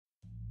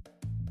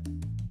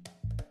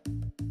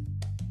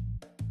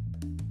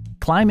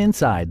climb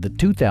inside the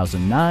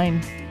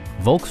 2009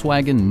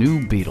 Volkswagen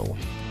New Beetle.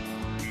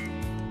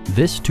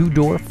 This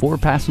two-door,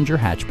 four-passenger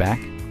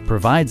hatchback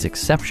provides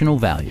exceptional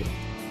value.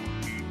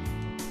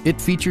 It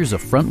features a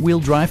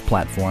front-wheel drive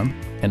platform,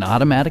 an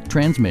automatic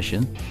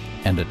transmission,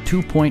 and a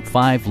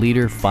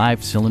 2.5-liter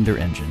five-cylinder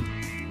engine.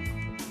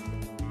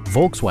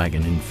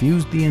 Volkswagen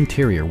infused the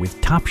interior with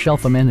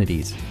top-shelf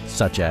amenities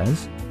such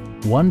as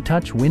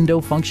one-touch window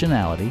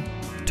functionality,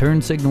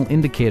 turn signal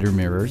indicator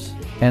mirrors,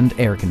 and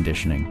air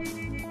conditioning.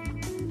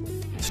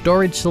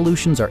 Storage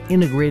solutions are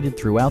integrated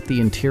throughout the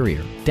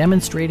interior,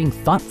 demonstrating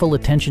thoughtful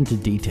attention to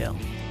detail.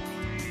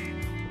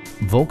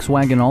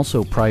 Volkswagen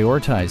also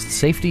prioritized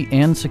safety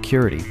and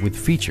security with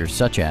features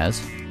such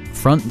as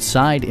front and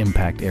side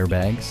impact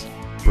airbags,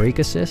 brake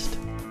assist,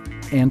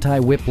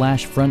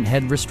 anti-whiplash front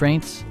head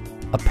restraints,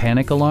 a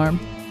panic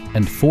alarm,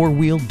 and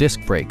four-wheel disc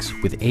brakes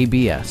with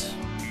ABS.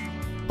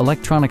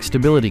 Electronic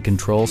stability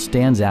control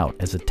stands out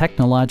as a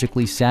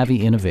technologically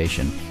savvy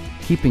innovation,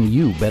 keeping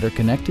you better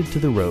connected to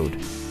the road.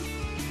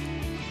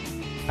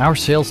 Our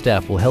sales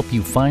staff will help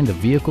you find the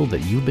vehicle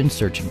that you've been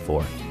searching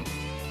for.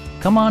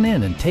 Come on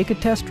in and take a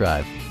test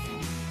drive.